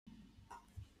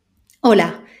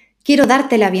Hola, quiero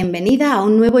darte la bienvenida a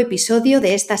un nuevo episodio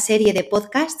de esta serie de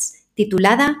podcasts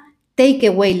titulada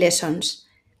Takeaway Lessons.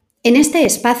 En este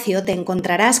espacio te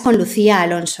encontrarás con Lucía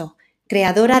Alonso,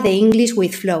 creadora de English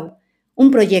with Flow, un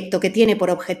proyecto que tiene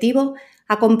por objetivo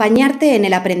acompañarte en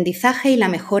el aprendizaje y la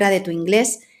mejora de tu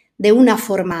inglés de una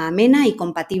forma amena y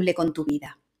compatible con tu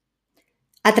vida.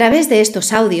 A través de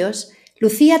estos audios,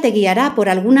 Lucía te guiará por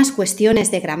algunas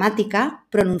cuestiones de gramática,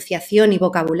 pronunciación y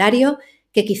vocabulario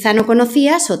que quizá no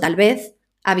conocías o tal vez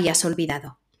habías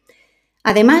olvidado.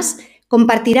 Además,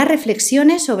 compartirá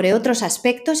reflexiones sobre otros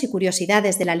aspectos y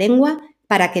curiosidades de la lengua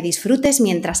para que disfrutes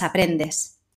mientras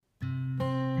aprendes.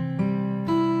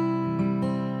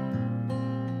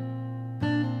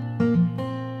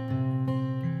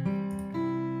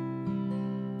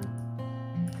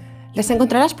 Las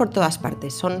encontrarás por todas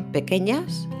partes. Son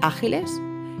pequeñas, ágiles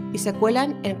y se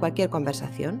cuelan en cualquier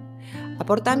conversación.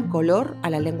 Aportan color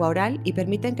a la lengua oral y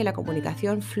permiten que la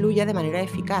comunicación fluya de manera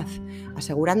eficaz,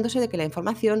 asegurándose de que la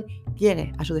información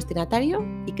llegue a su destinatario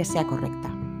y que sea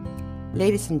correcta.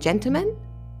 Ladies and gentlemen,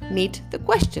 meet the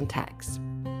question tags.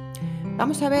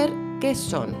 Vamos a ver qué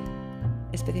son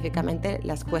específicamente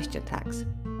las question tags.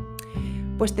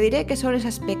 Pues te diré que son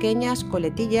esas pequeñas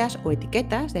coletillas o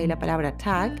etiquetas, de ahí la palabra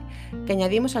tag, que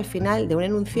añadimos al final de un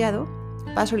enunciado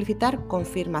para solicitar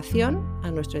confirmación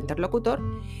a nuestro interlocutor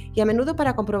y a menudo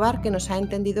para comprobar que nos ha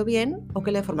entendido bien o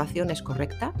que la información es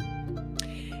correcta.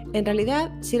 En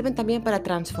realidad sirven también para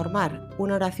transformar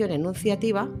una oración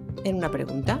enunciativa en una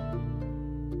pregunta.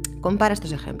 Compara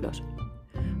estos ejemplos.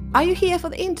 Are you here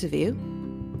for the interview?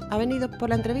 ¿Ha venido por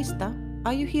la entrevista?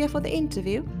 Are you here for the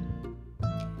interview?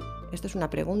 Esto es una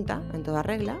pregunta en toda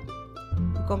regla.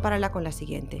 Compárala con la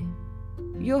siguiente.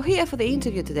 You're here for the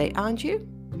interview today, aren't you?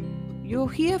 You're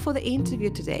here for the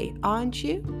interview today, aren't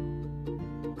you?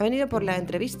 Ha venido por la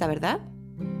entrevista, ¿verdad?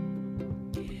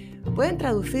 Pueden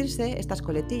traducirse estas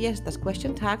coletillas, estas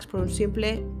question tags, por un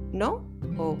simple no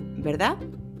o verdad,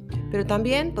 pero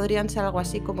también podrían ser algo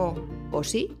así como o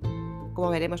sí, como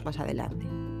veremos más adelante.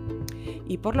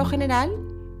 Y por lo general,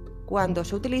 cuando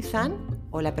se utilizan,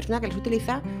 o la persona que los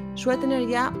utiliza, suele tener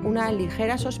ya una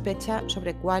ligera sospecha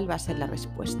sobre cuál va a ser la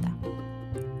respuesta.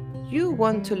 You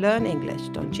want to learn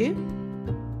English, don't you?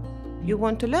 You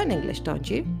want to learn English, don't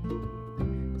you?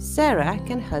 Sarah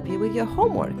can help you with your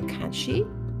homework, can't she?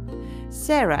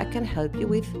 Sarah can help you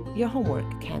with your homework,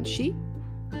 can't she?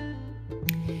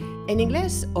 En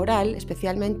inglés oral,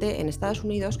 especialmente en Estados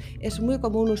Unidos, es muy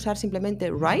común usar simplemente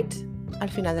right al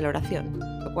final de la oración,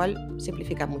 lo cual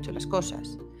simplifica mucho las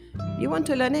cosas. You want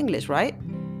to learn English, right?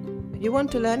 You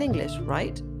want to learn English,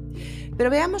 right?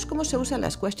 Pero veamos cómo se usan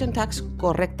las question tags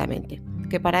correctamente,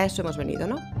 que para eso hemos venido,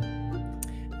 ¿no?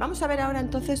 Vamos a ver ahora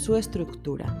entonces su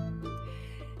estructura.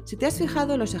 Si te has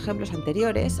fijado en los ejemplos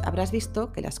anteriores, habrás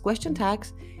visto que las question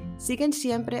tags siguen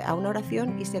siempre a una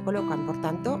oración y se colocan, por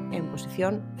tanto, en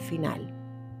posición final.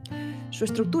 Su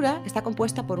estructura está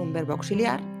compuesta por un verbo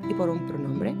auxiliar y por un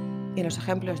pronombre. En los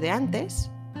ejemplos de antes,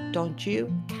 don't you,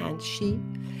 can't she.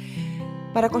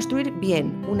 Para construir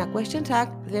bien una question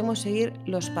tag debemos seguir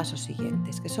los pasos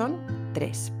siguientes, que son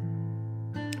 3.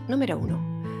 Número 1.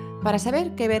 Para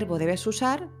saber qué verbo debes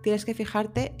usar, tienes que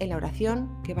fijarte en la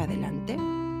oración que va delante.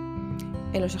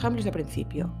 En los ejemplos de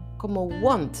principio, como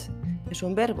want es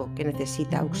un verbo que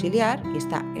necesita auxiliar y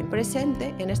está en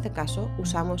presente, en este caso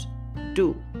usamos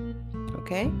do.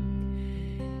 ¿Ok?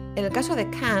 En el caso de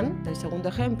can, del segundo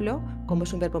ejemplo, como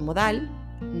es un verbo modal,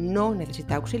 no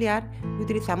necesita auxiliar y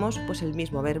utilizamos pues el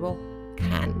mismo verbo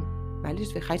can, ¿vale? Si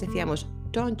os fijáis decíamos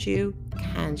don't you,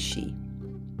 can she.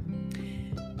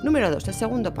 Número 2, el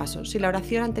segundo paso. Si la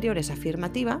oración anterior es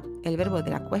afirmativa, el verbo de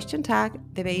la question tag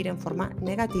debe ir en forma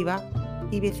negativa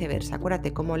y viceversa.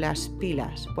 Acuérdate, como las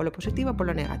pilas, por lo positivo o por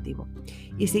lo negativo.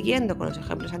 Y siguiendo con los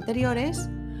ejemplos anteriores,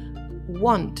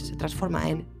 want se transforma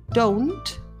en don't,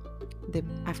 de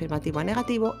afirmativo a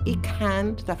negativo, y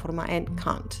can se transforma en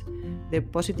can't, de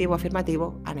positivo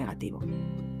afirmativo a negativo.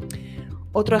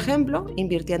 Otro ejemplo,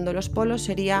 invirtiendo los polos,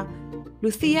 sería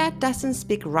Lucia doesn't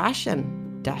speak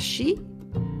Russian, does she?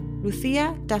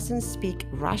 Lucia doesn't speak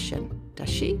Russian, does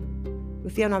she?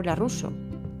 Lucía no habla ruso,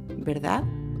 ¿verdad?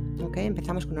 Okay,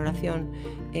 empezamos con una oración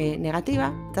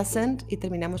negativa, doesn't, y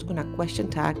terminamos con una question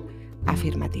tag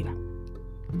afirmativa.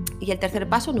 Y el tercer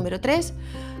paso, número 3,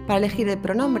 para elegir el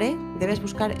pronombre debes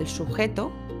buscar el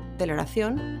sujeto de la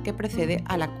oración que precede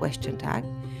a la question tag.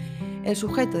 El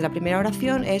sujeto de la primera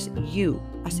oración es you,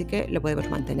 así que lo podemos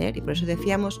mantener y por eso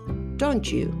decíamos don't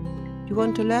you. You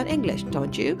want to learn English,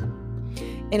 don't you?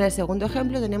 En el segundo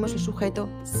ejemplo tenemos el sujeto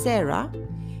Sarah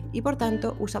y por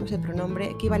tanto usamos el pronombre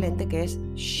equivalente que es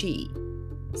she.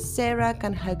 Sarah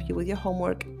can help you with your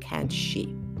homework, can't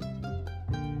she?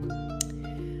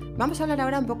 Vamos a hablar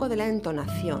ahora un poco de la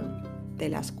entonación de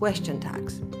las question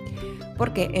tags.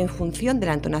 Porque en función de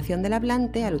la entonación del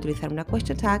hablante, al utilizar una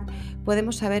question tag,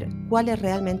 podemos saber cuál es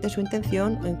realmente su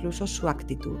intención o incluso su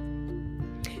actitud.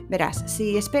 Verás,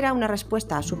 si espera una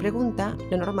respuesta a su pregunta,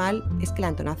 lo normal es que la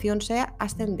entonación sea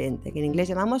ascendente, que en inglés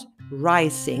llamamos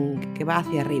rising, que va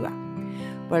hacia arriba.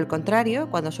 Por el contrario,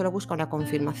 cuando solo busca una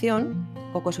confirmación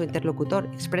o que su interlocutor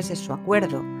exprese su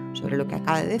acuerdo sobre lo que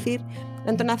acaba de decir,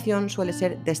 la entonación suele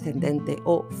ser descendente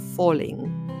o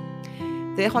falling.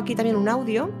 Te dejo aquí también un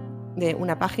audio de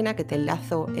una página que te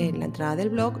enlazo en la entrada del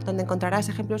blog, donde encontrarás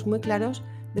ejemplos muy claros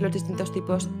de los distintos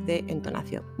tipos de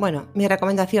entonación. Bueno, mi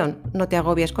recomendación, no te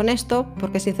agobies con esto,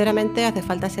 porque sinceramente hace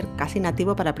falta ser casi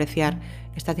nativo para apreciar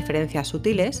estas diferencias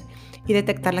sutiles y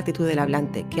detectar la actitud del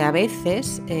hablante, que a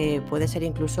veces puede ser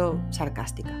incluso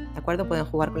sarcástica, ¿de acuerdo? Pueden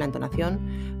jugar con la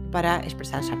entonación para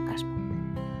expresar sarcasmo.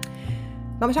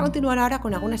 Vamos a continuar ahora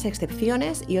con algunas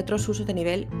excepciones y otros usos de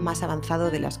nivel más avanzado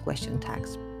de las question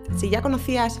tags. Si ya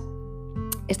conocías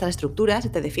estas estructuras y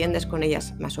te defiendes con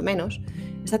ellas más o menos,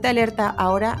 estate alerta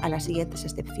ahora a las siguientes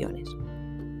excepciones.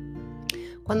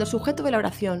 Cuando el sujeto de la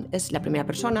oración es la primera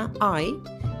persona, I,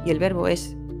 y el verbo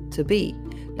es to be,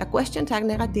 la question tag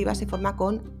negativa se forma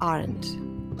con aren't,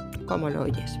 como lo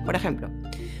oyes. Por ejemplo,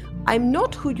 I'm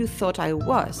not who you thought I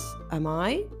was, am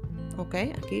I? Ok,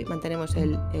 aquí mantenemos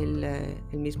el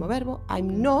mismo verbo.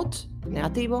 I'm not,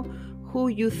 negativo, who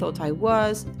you thought I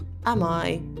was, am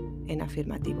I, en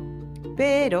afirmativo.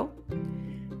 Pero,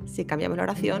 si cambiamos la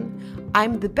oración,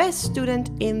 I'm the best student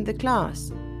in the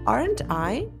class, aren't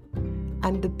I?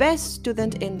 I'm the best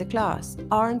student in the class,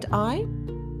 aren't I?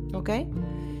 ¿Ok?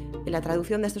 La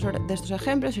traducción de estos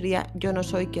ejemplos sería yo no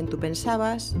soy quien tú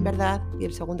pensabas, ¿verdad? Y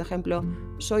el segundo ejemplo,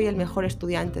 soy el mejor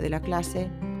estudiante de la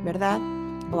clase, ¿verdad?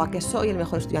 O a que soy el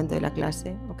mejor estudiante de la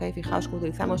clase, ¿ok? Fijaos que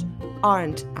utilizamos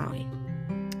aren't I,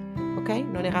 ¿ok?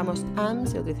 No negamos am,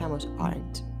 si utilizamos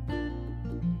aren't.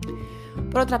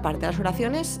 Por otra parte, las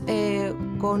oraciones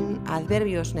con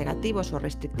adverbios negativos o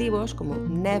restrictivos como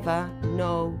never,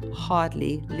 no,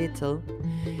 hardly, little,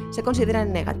 se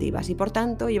consideran negativas y por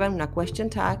tanto llevan una question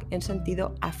tag en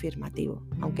sentido afirmativo.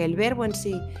 Aunque el verbo en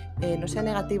sí no sea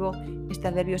negativo, este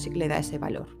adverbio sí que le da ese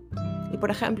valor. Y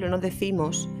por ejemplo, no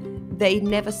decimos they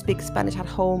never speak Spanish at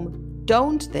home,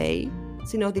 don't they?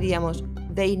 Sino diríamos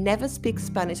they never speak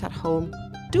Spanish at home,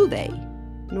 do they?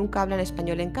 Nunca hablan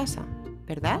español en casa,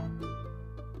 ¿verdad?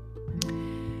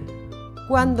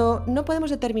 Cuando no podemos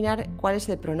determinar cuál es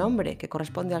el pronombre que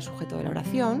corresponde al sujeto de la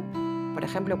oración, por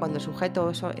ejemplo, cuando el sujeto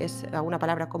es alguna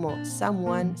palabra como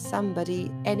someone, somebody,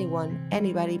 anyone,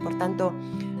 anybody, por tanto,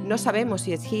 no sabemos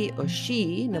si es he o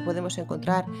she, no podemos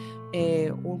encontrar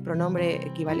un pronombre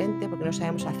equivalente porque no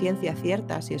sabemos a ciencia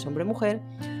cierta si es hombre o mujer,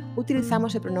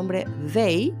 utilizamos el pronombre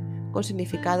they con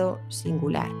significado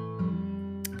singular.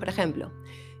 Por ejemplo,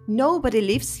 nobody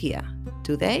lives here,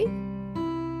 do they?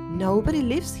 Nobody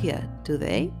lives here, do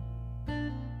they?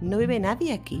 No vive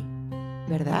nadie aquí,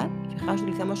 ¿verdad? Fijaos,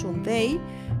 utilizamos un they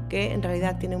que en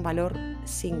realidad tiene un valor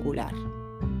singular.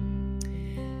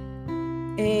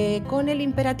 Con el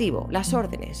imperativo, las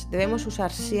órdenes, debemos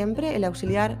usar siempre el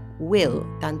auxiliar will,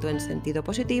 tanto en sentido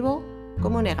positivo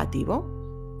como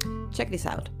negativo. Check this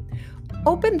out.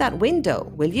 Open that window,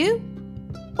 will you?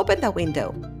 Open that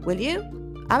window, will you?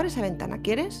 Abre esa ventana,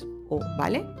 ¿quieres? O,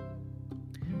 ¿vale?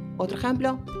 Otro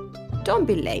ejemplo. Don't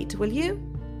be late, will you?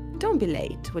 Don't be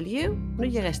late, will you? No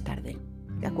llegues tarde,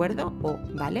 ¿de acuerdo? O,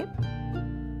 ¿vale?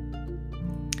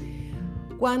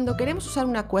 Cuando queremos usar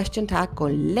una question tag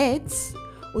con let's,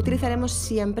 utilizaremos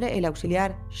siempre el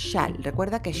auxiliar shall.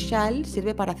 Recuerda que shall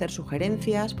sirve para hacer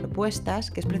sugerencias, propuestas,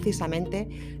 que es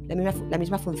precisamente la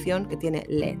misma función que tiene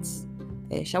let's.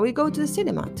 Shall we go to the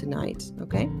cinema tonight?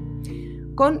 ¿Okay?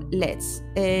 Con let's.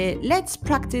 Let's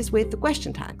practice with the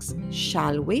question tags.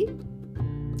 Shall we?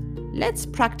 Let's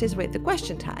practice with the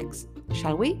question tags.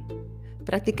 Shall we?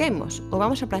 Practiquemos o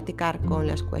vamos a practicar con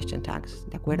las question tags,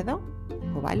 ¿de acuerdo?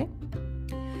 ¿O vale?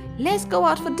 Let's go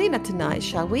out for dinner tonight,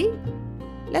 shall we?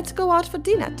 Let's go out for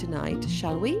dinner tonight,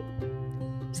 shall we?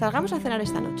 Salgamos a cenar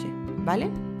esta noche, ¿vale?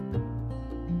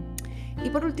 Y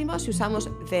por último, si usamos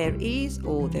there is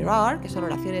o there are, que son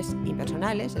oraciones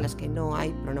impersonales en las que no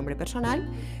hay pronombre personal,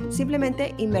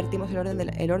 simplemente invertimos el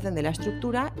orden de la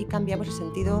estructura y cambiamos el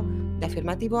sentido de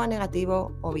afirmativo a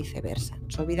negativo o viceversa.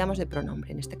 Nos olvidamos del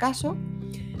pronombre. En este caso,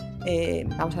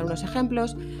 vamos a ver unos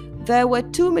ejemplos. There were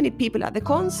too many people at the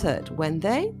concert, weren't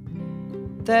they?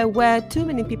 There were too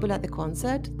many people at the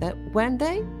concert, weren't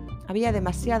they? Había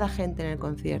demasiada gente en el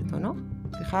concierto, ¿no?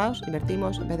 Fijaos,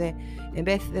 invertimos, en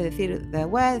vez de decir they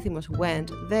were, decimos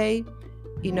went they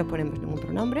y no ponemos ningún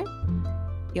pronombre.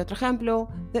 Y otro ejemplo,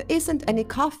 there isn't any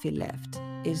coffee left,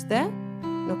 is there?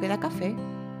 No queda café,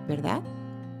 ¿verdad?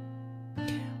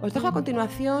 Os dejo a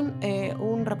continuación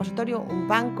un repositorio, un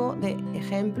banco de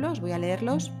ejemplos, voy a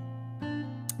leerlos,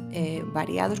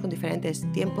 variados con diferentes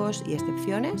tiempos y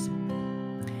excepciones.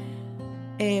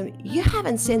 You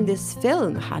haven't seen this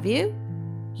film, have you?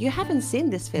 You haven't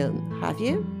seen this film, have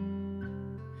you?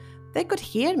 They could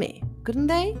hear me, couldn't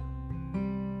they?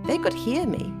 They could hear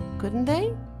me, couldn't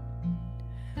they?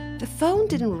 The phone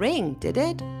didn't ring, did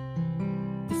it?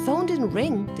 The phone didn't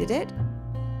ring, did it?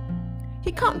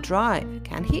 He can't drive,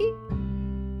 can he?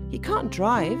 He can't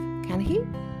drive, can he?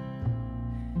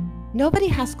 Nobody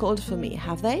has called for me,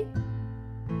 have they?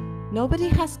 Nobody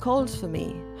has called for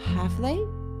me, have they?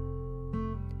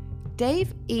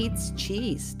 Dave eats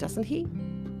cheese, doesn't he?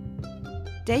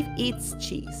 Dave eats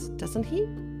cheese, doesn't he?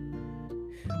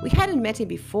 We hadn't met him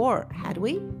before, had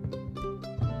we?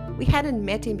 We hadn't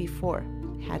met him before,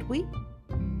 had we?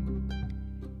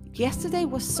 Yesterday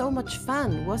was so much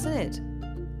fun, wasn't it?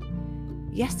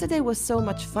 Yesterday was so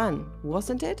much fun,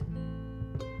 wasn't it?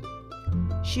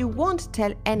 She won't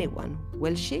tell anyone,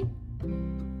 will she?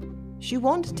 She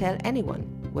won't tell anyone,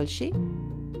 will she?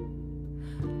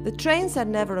 The trains are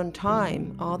never on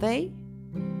time, are they?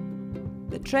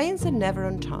 The trains are never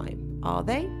on time, are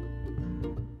they?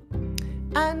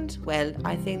 And, well,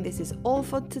 I think this is all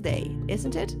for today,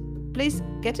 isn't it? Please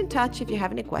get in touch if you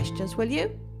have any questions, will you?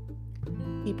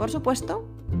 Y por supuesto,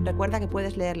 recuerda que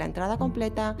puedes leer la entrada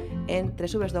completa en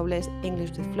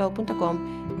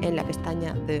www.englishwithflow.com en la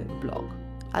pestaña de blog.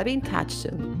 I'll be in touch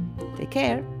soon. Take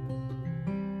care.